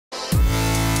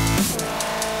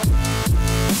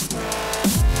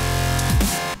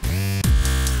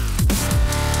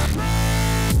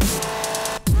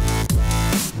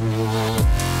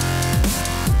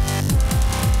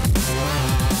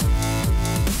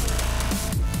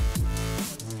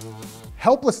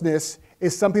Helplessness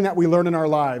is something that we learn in our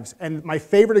lives. And my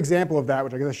favorite example of that,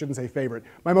 which I guess I shouldn't say favorite,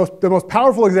 the most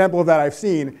powerful example of that I've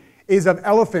seen is of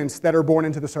elephants that are born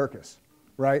into the circus,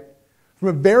 right? From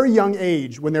a very young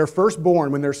age, when they're first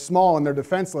born, when they're small and they're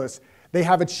defenseless, they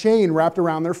have a chain wrapped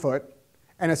around their foot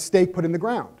and a stake put in the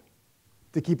ground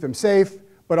to keep them safe,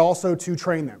 but also to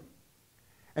train them.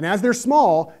 And as they're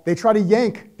small, they try to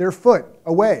yank their foot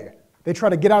away. They try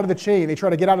to get out of the chain, they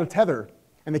try to get out of tether,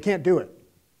 and they can't do it.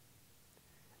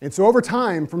 And so over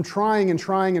time, from trying and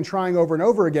trying and trying over and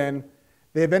over again,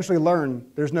 they eventually learn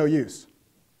there's no use.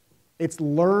 It's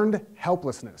learned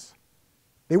helplessness.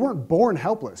 They weren't born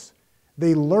helpless.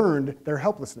 They learned their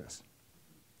helplessness.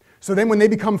 So then when they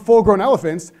become full-grown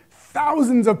elephants,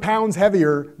 thousands of pounds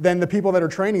heavier than the people that are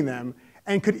training them,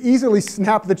 and could easily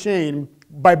snap the chain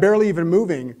by barely even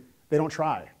moving, they don't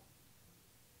try.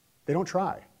 They don't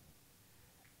try.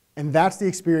 And that's the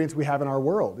experience we have in our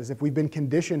world, is if we've been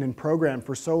conditioned and programmed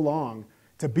for so long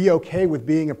to be okay with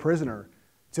being a prisoner,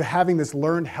 to having this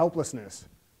learned helplessness,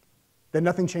 then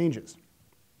nothing changes.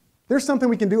 There's something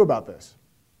we can do about this.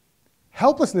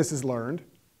 Helplessness is learned.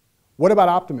 What about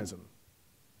optimism?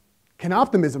 Can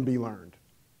optimism be learned?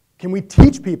 Can we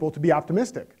teach people to be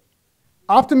optimistic?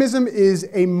 Optimism is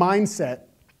a mindset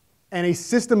and a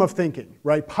system of thinking,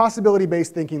 right?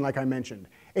 Possibility-based thinking, like I mentioned.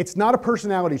 It's not a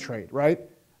personality trait, right?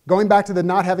 Going back to the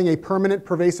not having a permanent,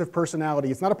 pervasive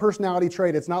personality. It's not a personality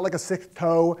trait. It's not like a sixth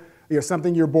toe,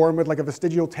 something you're born with, like a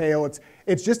vestigial tail.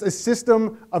 It's just a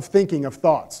system of thinking, of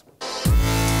thoughts.